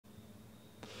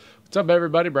What's up,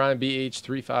 everybody? Brian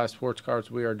BH35 Sports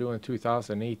Cards. We are doing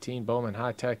 2018 Bowman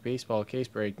High Tech Baseball Case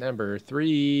Break number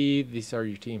 3. These are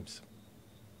your teams.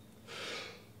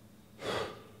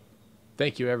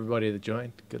 Thank you, everybody that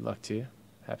joined. Good luck to you.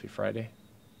 Happy Friday.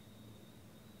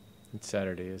 It's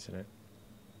Saturday, isn't it?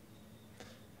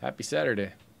 Happy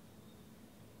Saturday.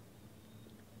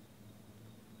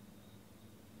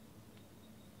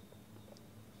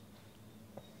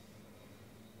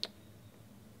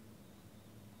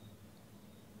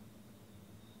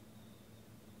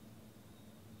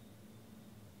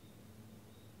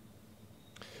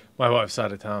 My wife's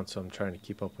out of town, so I'm trying to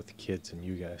keep up with the kids and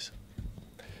you guys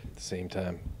at the same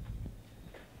time.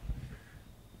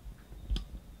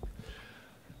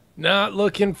 Not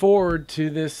looking forward to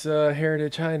this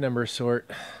Heritage High number sort.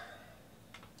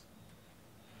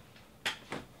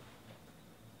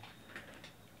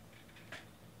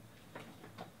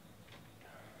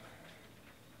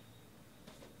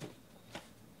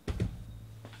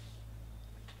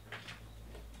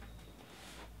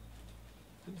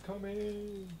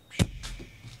 Incoming.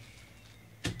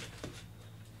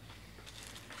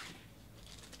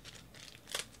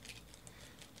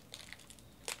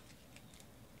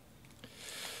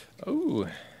 Oh,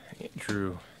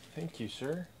 Andrew. Thank you,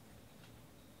 sir.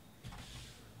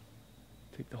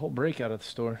 Take the whole break out of the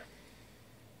store.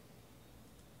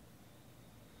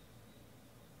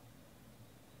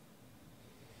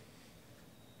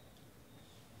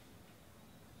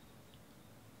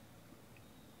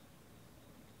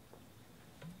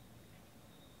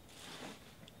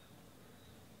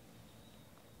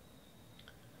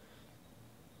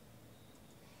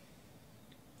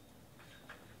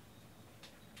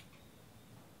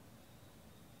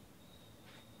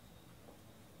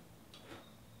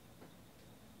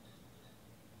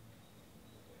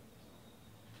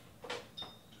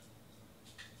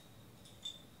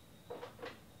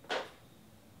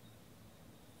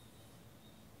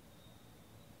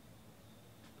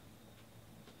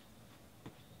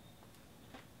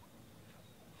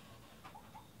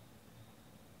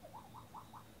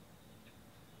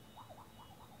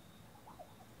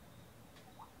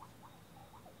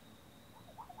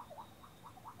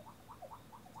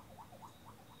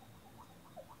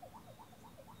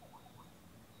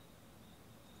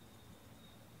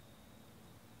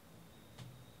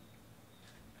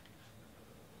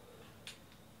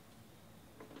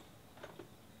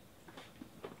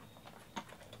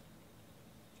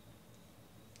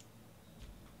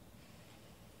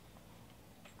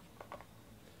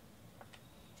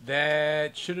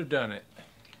 That should have done it.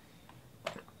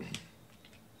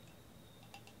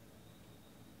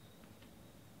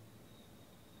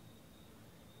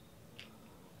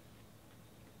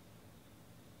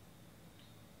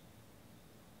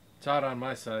 It's hot on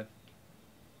my side.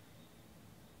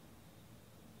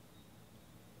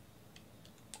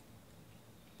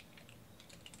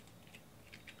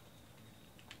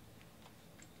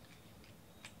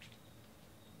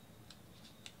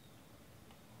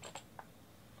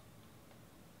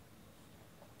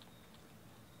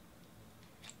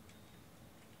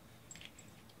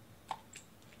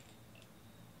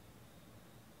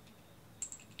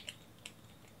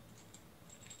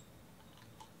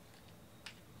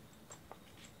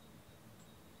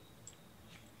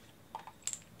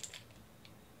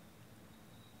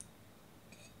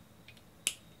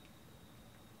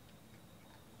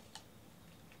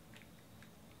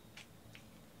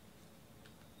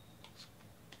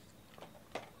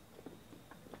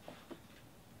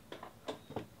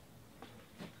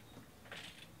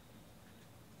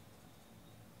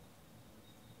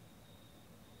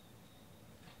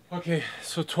 Okay,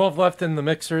 so 12 left in the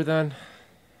mixer then.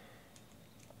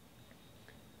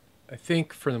 I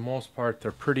think for the most part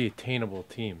they're pretty attainable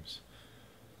teams.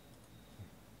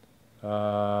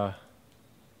 The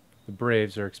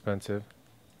Braves are expensive.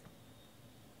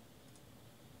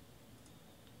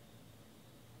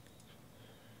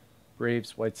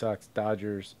 Braves, White Sox,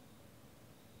 Dodgers,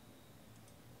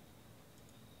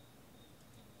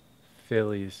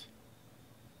 Phillies,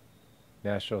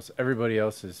 Nationals. Everybody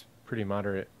else is pretty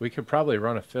moderate. We could probably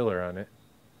run a filler on it.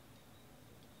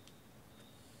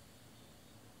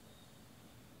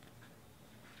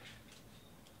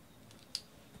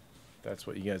 That's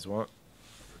what you guys want.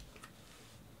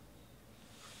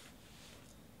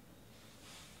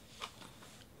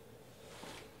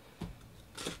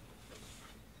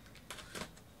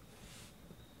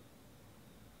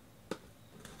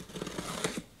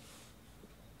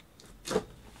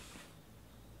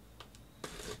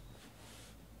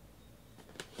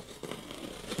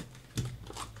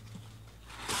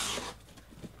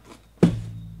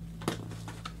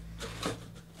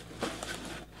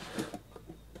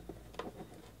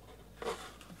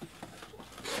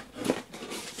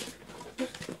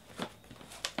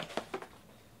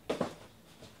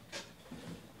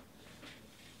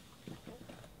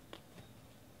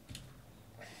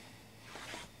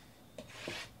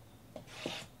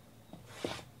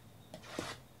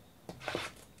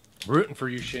 Rooting for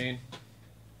you, Shane.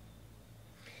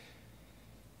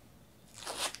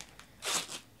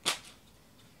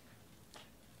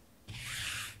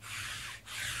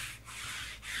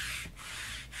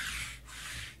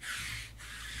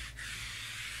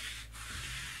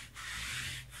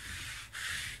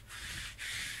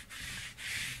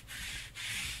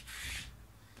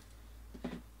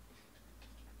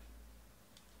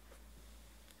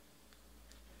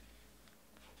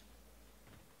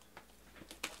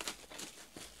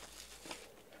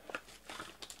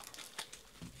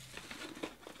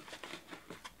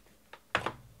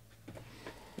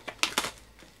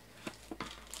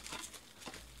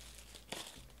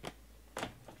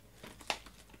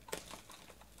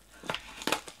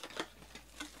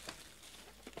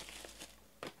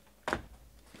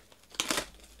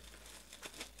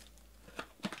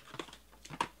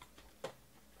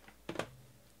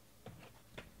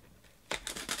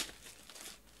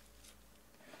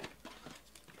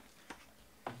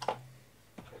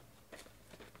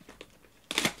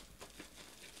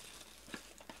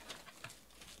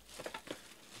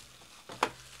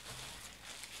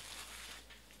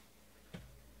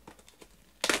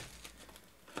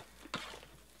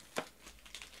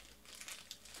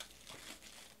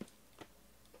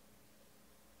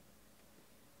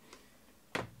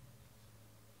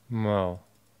 Well,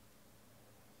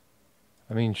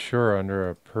 I mean, sure, under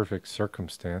a perfect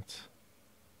circumstance.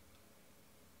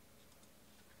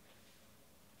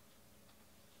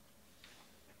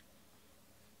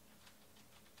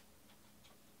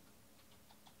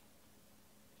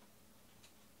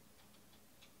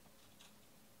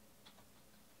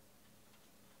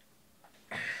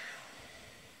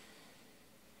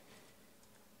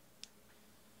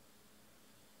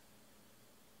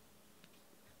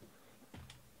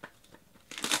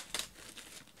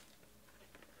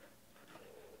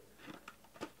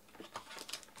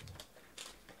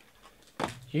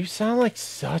 You sound like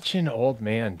such an old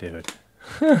man, dude.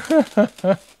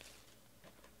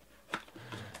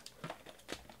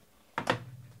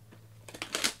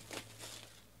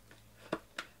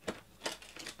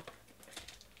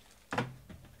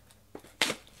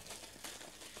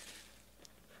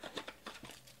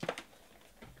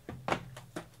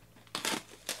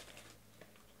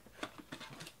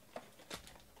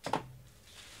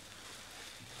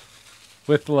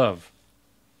 With love.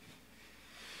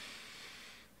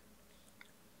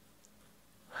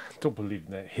 Don't believe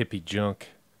in that hippie junk.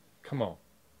 Come on.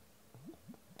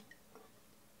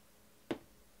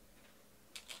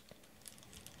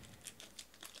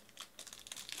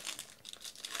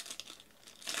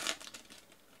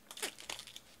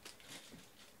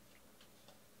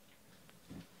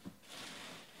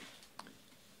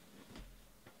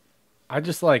 I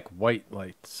just like white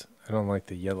lights. I don't like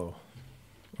the yellow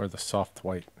or the soft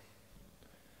white.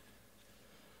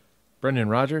 Brendan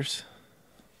Rodgers.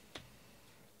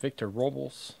 Victor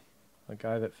Robles, a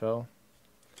guy that fell.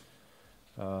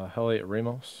 Elliot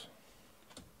Ramos.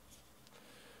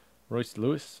 Royce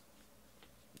Lewis.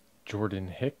 Jordan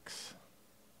Hicks.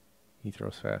 He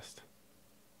throws fast.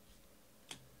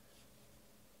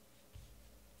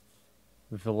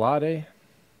 Villade.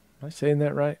 Am I saying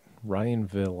that right? Ryan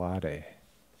Villade.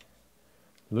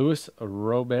 Luis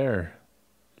Robert.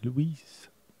 Luis.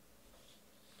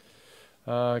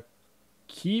 Keibert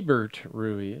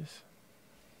Ruiz.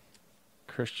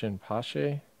 Christian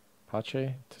Pache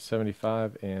to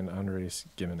 75, and Andres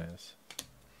Gimenez.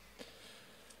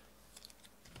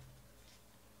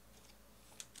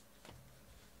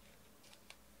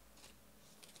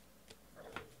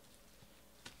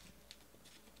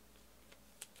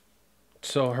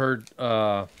 So her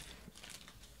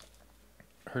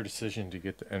decision to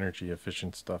get the energy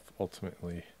efficient stuff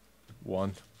ultimately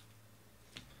won.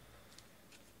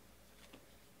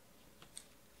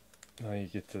 Now you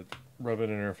get to rub it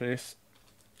in her face.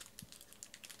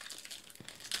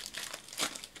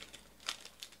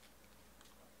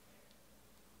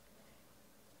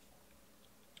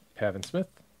 Pavin Smith.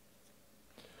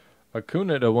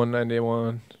 Acuna to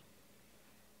 191.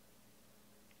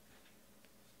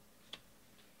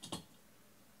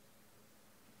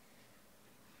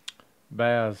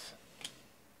 Baz.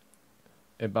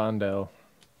 Ibandel.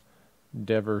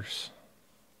 Devers.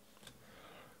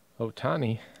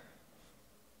 Otani.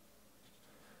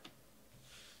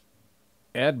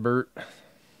 Adbert.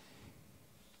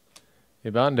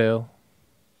 Ibandel.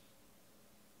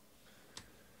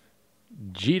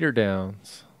 Jeter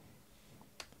Downs.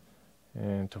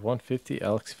 And to 150,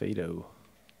 Alex Fado.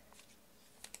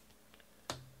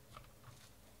 That's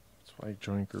why I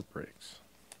joined group breaks.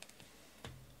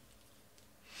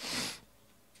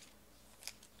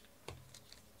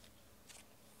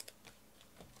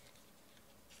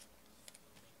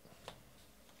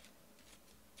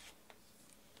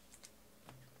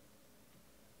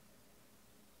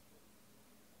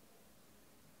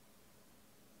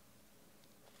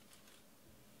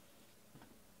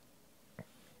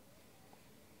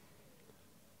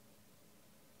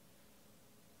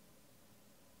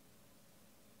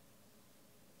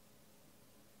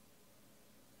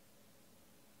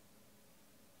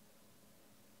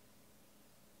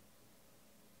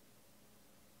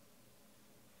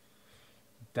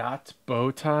 Dots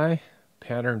bow tie,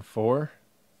 pattern 4.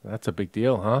 That's a big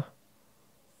deal, huh?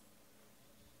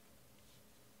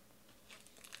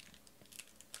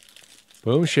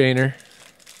 Boom, Shaner.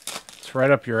 It's right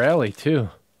up your alley, too.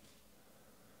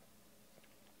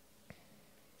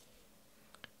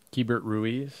 Keibert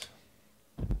Ruiz.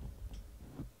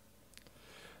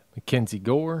 Mackenzie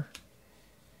Gore.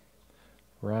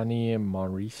 Ronnie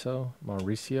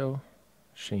Mauricio.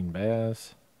 Shane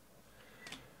Baz.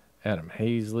 Adam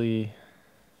Hazley.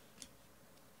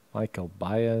 Michael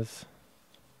Baez.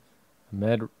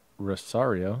 Ahmed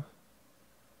Rosario.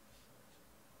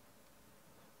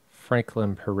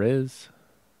 Franklin Perez.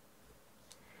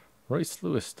 Royce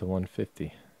Lewis to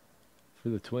 150 for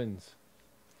the Twins.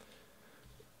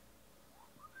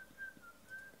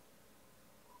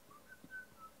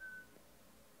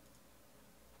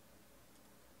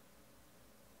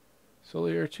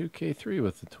 Solier 2K3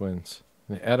 with the Twins.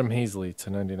 And Adam Hazley to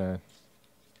 99.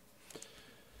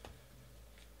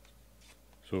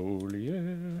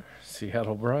 Solier.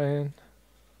 Seattle Brian.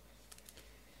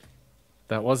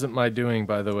 That wasn't my doing,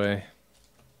 by the way.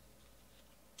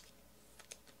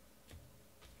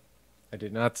 I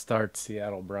did not start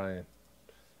Seattle Brian.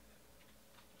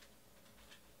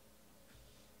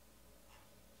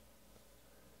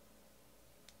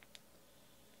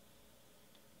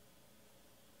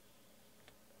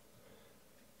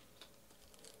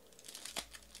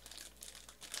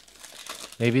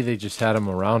 Maybe they just had him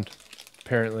around.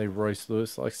 Apparently Royce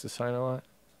Lewis likes to sign a lot.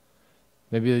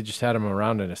 Maybe they just had him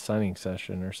around in a signing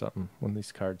session or something when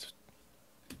these cards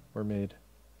were made.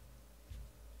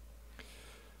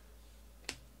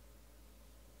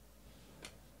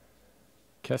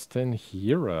 Keston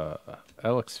Hiura.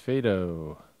 Alex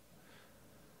Fado.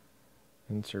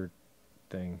 Insert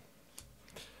thing.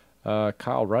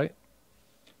 Kyle Wright.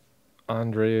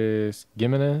 Andres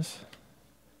Gimenez.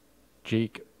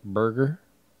 Jake Berger.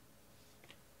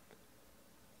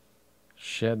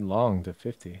 Shed Long to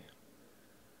 50.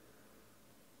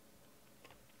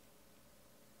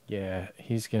 Yeah,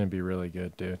 he's going to be really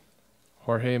good, dude.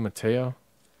 Jorge Mateo.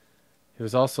 He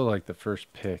was also like the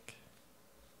first pick.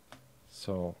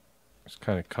 So, it's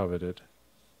kind of coveted.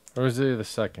 Or was he the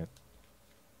second?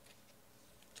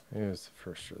 He was the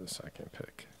first or the second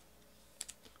pick.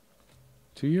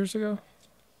 2 years ago?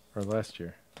 Or last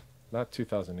year? Not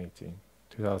 2018.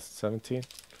 2017?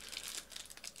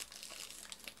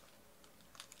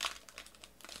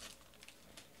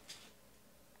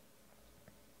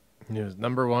 He was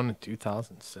number 1 in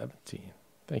 2017.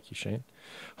 Thank you, Shane.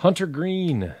 Hunter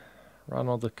Green.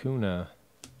 Ronald Acuna.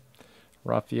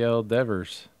 Rafael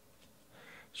Devers.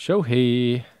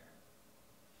 Shohei.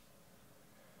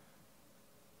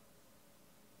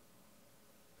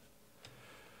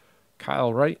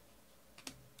 Kyle Wright.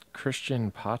 Christian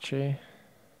Pache.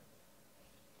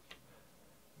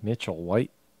 Mitchell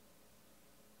White.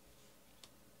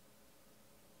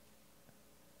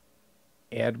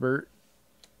 Adbert.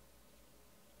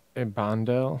 And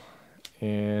Bondell.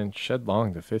 And Shed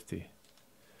Long to 50.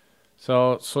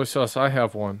 So, Soy Sauce, I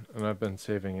have one, and I've been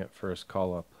saving it for his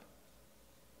call-up.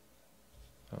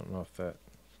 I don't know if that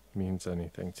means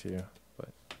anything to you, but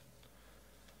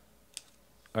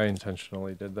I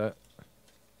intentionally did that.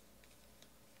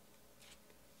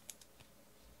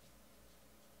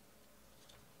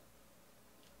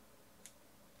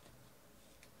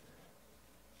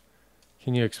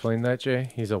 Can you explain that, Jay?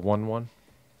 He's a 1-1.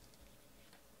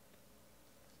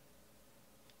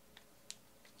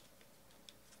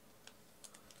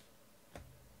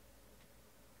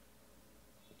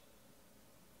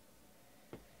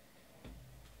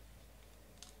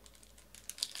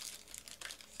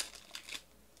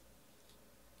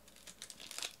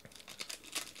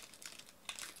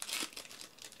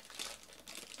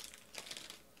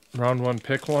 Round 1,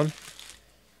 pick one.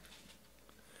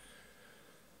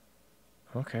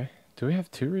 Okay. Do we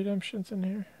have 2 redemptions in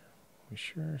here? We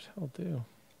sure as hell do.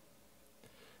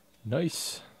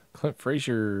 Nice. Clint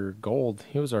Frazier gold.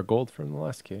 He was our gold from the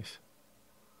last case.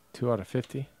 2 out of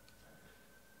 50.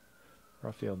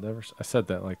 Rafael Devers. I said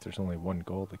that like there's only 1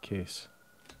 gold a case.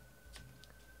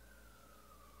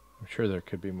 I'm sure there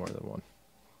could be more than 1.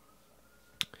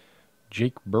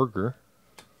 Jake Berger.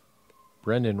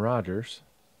 Brendan Rodgers.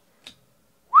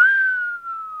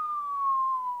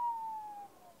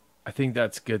 I think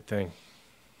that's a good thing.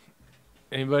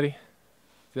 Anybody? Is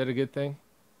that a good thing?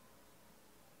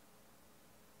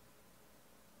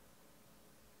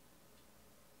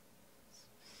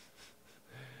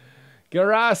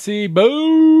 Garasi,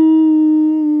 boom!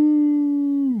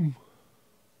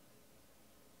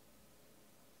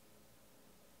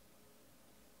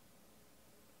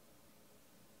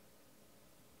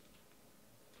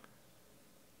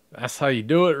 That's how you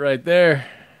do it right there.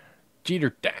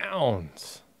 Jeter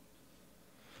Downs.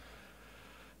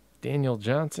 Daniel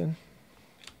Johnson.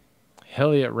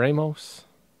 Heliot Ramos.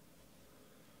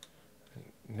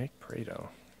 Nick Prado.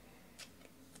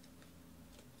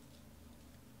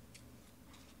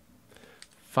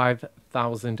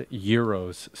 5,000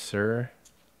 euros, sir.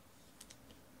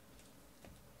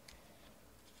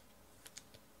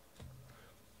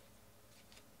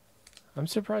 I'm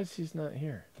surprised he's not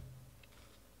here.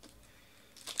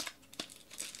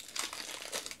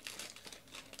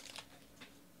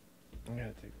 I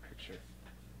gotta take a picture.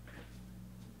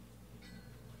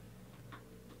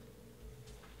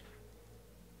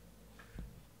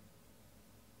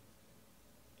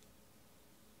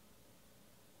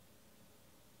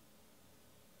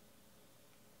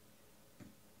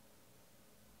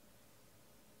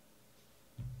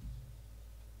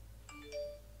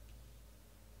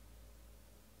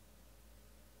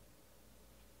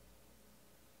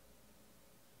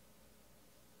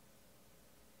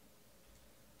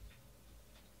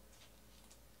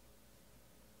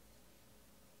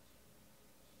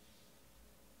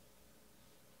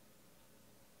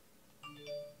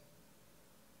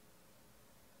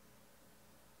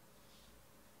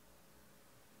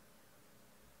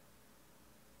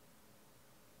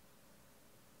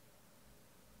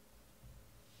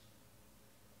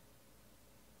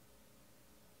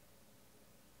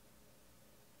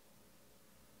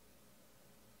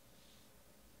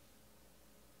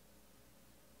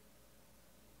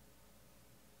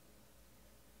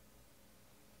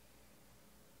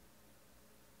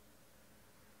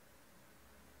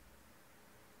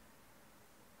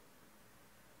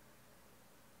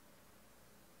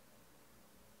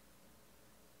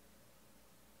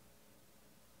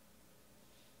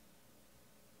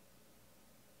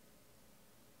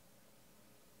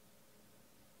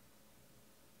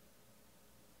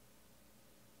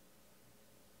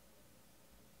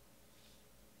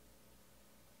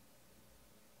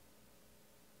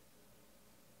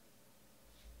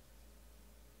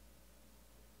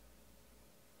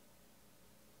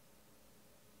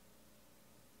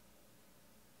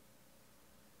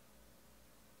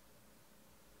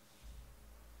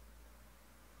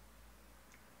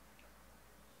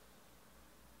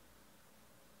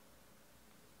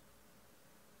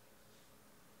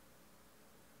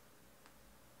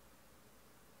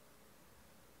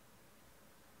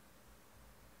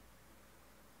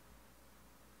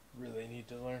 Really need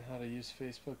to learn how to use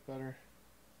Facebook better.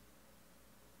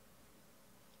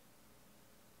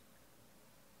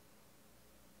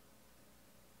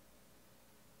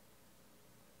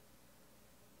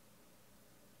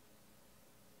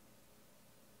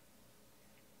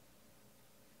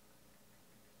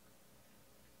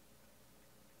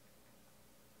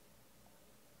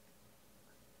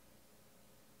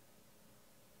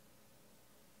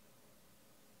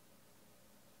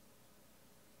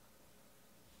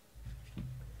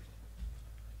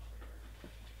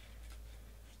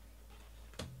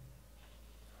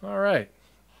 All right.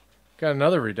 Got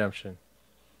another redemption.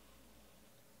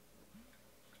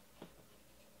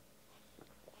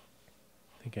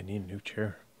 I think I need a new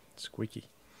chair. Squeaky.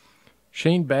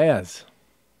 Shane Baz.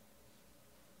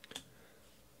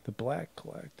 The Black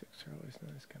Galactics are always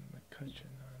nice. Kind of McCutcheon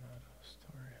on auto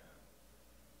story.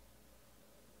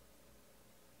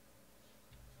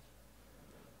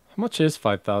 How much is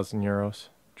 5,000 euros?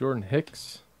 Jordan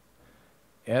Hicks.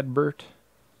 Adbert.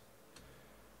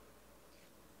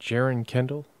 Jaron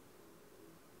Kendall.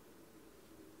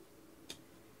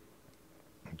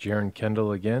 Jaron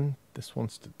Kendall again. This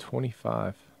one's to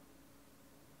 25.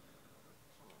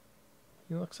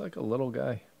 He looks like a little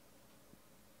guy.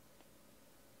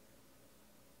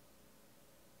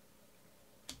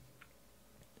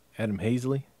 Adam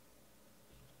Hazley.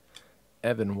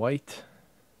 Evan White.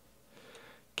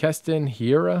 Keston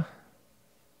Hiura.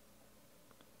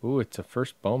 Ooh, it's a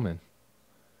first Bowman.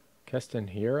 Keston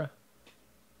Hiura.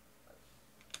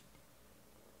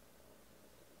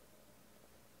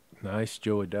 Nice.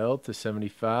 Joe Adele to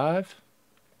 75.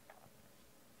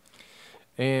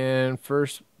 And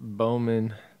first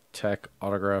Bowman Tech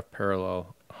autograph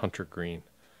parallel Hunter Green.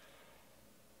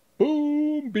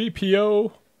 Boom.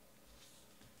 BPO.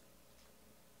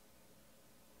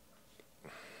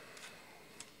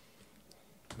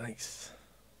 Nice.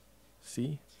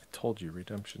 See? I told you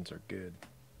redemptions are good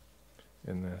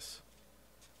in this.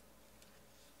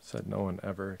 Said no one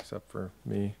ever except for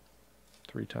me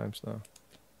 3 times now.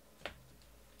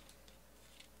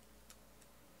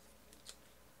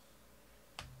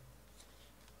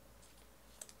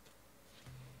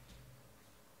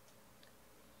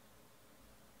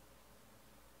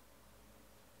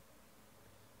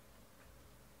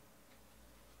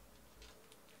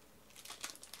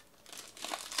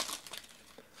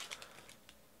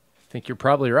 think you're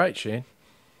probably right, Shane.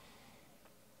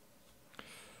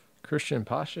 Christian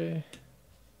Pache.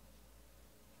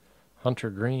 Hunter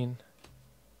Green.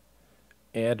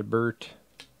 Adbert.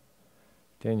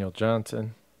 Daniel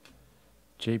Johnson.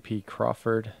 J.P.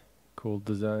 Crawford. Cool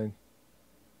design.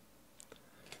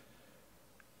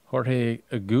 Jorge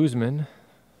Guzman.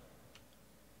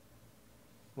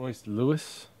 Royce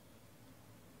Lewis.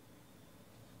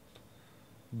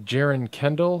 Jaron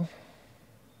Kendall.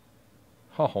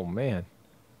 Oh, man.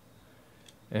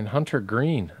 And Hunter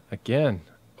Green again.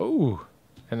 Oh,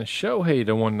 and a Shohei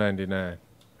to 199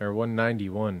 or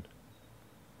 191.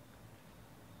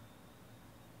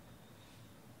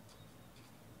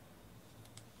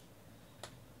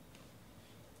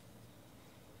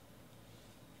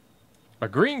 A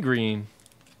green.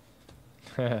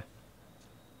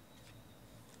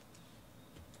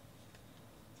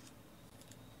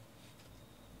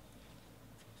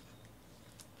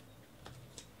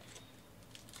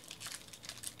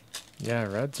 Yeah,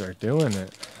 Reds are doing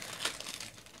it.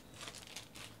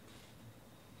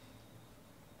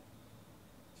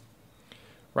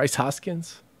 Rice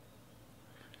Hoskins.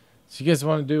 So you guys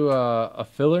want to do a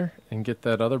filler and get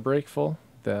that other break full?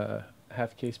 The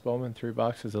half case Bowman, 3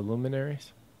 boxes of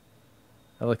Luminaries.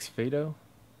 Alex Fado.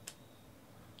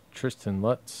 Tristan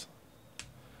Lutz.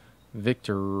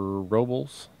 Victor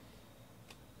Robles.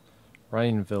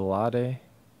 Ryan Villade.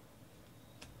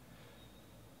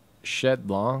 Shed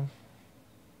Long.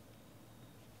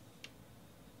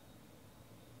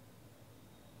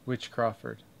 Which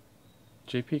Crawford?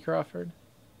 J.P. Crawford?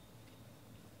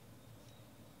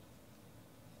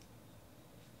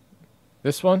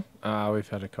 This one? We've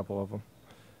had a couple of them.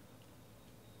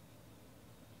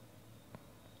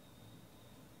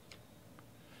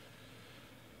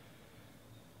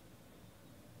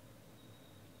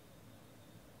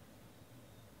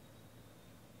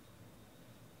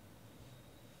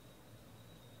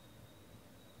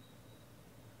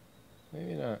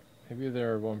 Maybe not. Maybe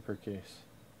there are 1 per case.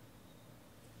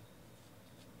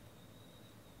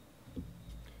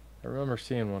 I remember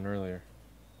seeing one earlier.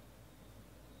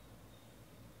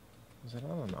 Was it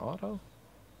on an auto?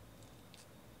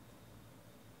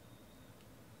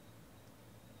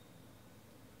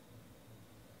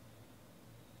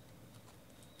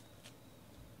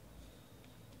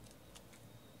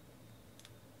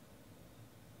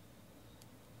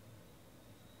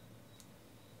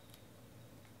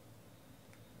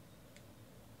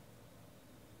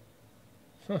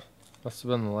 Huh. Must have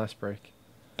been the last break.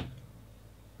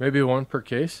 Maybe 1 per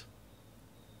case?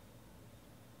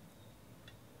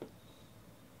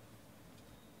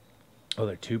 Oh,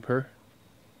 they're 2 per?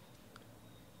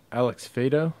 Alex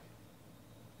Fado.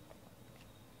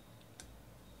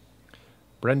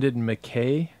 Brendan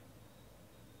McKay.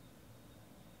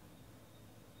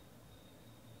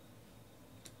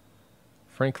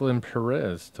 Franklin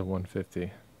Perez to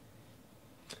 150.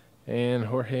 And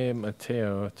Jorge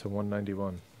Mateo to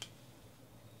 191.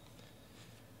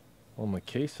 Oh,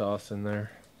 McKay sauce in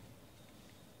there.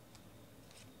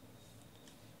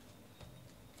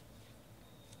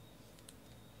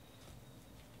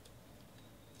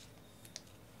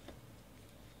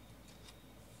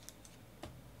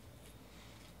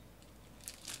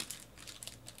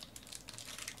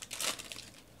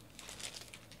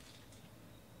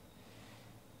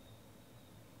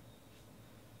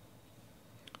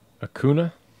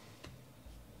 Acuna.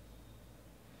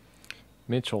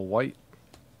 Mitchell White.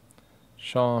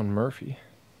 Sean Murphy.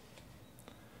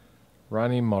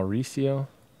 Ronnie Mauricio.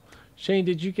 Shane,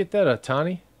 did you get that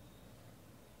Ohtani?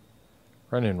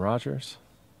 Brendan Rodgers.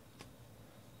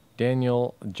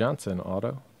 Daniel Johnson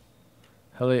auto.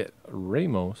 Elliot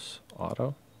Ramos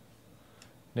auto.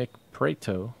 Nick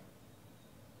Prato.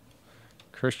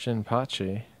 Christian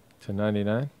Pache to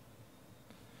 99.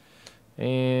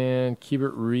 And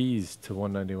Keibert Ruiz to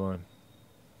 191.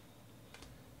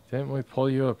 Didn't we pull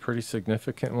you a pretty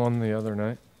significant one the other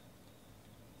night?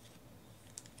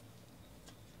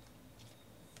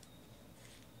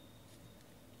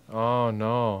 Oh,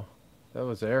 no. That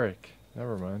was Eric.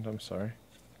 Never mind. I'm sorry.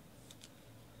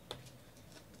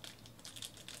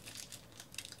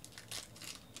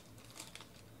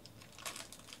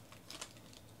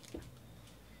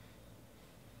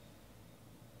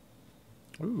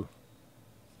 Ooh.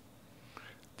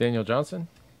 Daniel Johnson.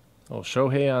 Oh,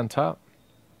 Shohei on top.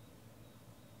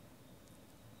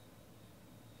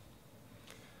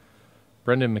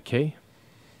 Brendan McKay.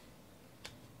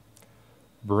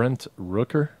 Brent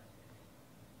Rooker.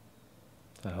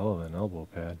 That's a hell of an elbow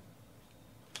pad.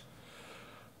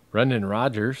 Brendan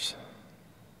Rodgers.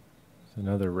 It's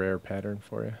another rare pattern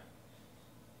for you.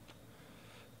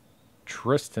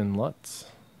 Tristan Lutz.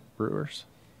 Brewers.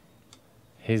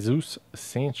 Jesus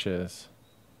Sanchez,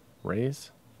 Rays.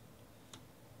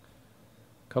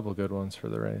 Couple good ones for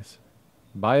the Rays.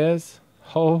 Baez,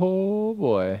 oh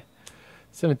boy.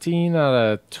 17 out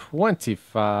of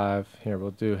 25. Here, we'll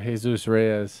do Jesus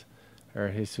Reyes or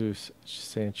Jesus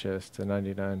Sanchez to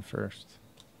 99 first.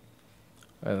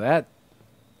 Well,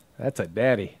 that's a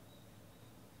daddy.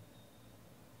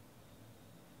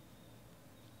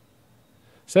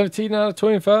 17 out of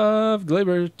 25.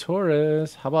 Gleyber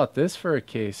Torres. How about this for a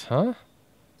case, huh?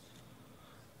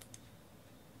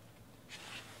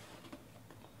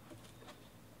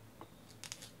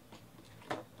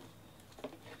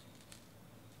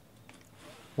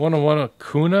 One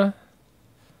Acuna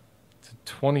to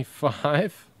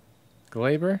 25.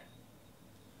 Gleyber.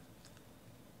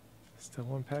 Still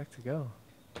one pack to go.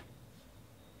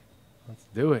 Let's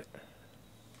do it.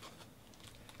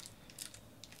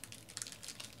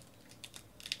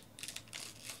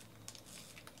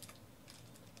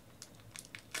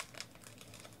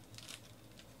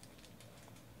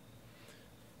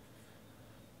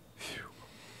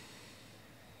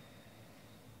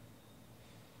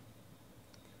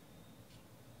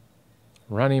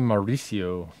 Ronnie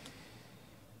Mauricio.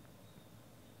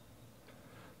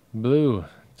 Blue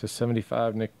to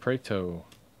 75, Nick Prato.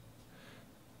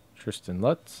 Tristan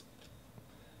Lutz.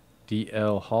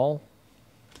 D.L. Hall.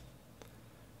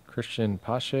 Christian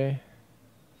Pache.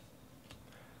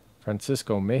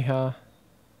 Francisco Meja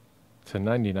to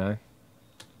 99.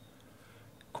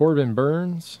 Corbin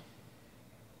Burns.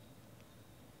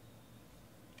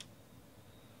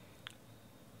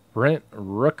 Brent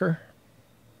Rooker.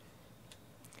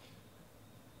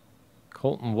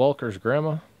 Colton Welker's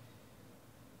grandma.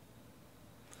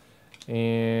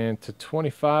 And to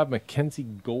 25, Mackenzie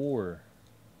Gore.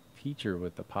 Teacher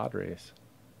with the Padres.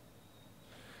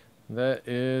 That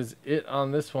is it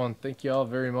on this one. Thank you all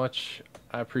very much.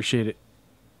 I appreciate it.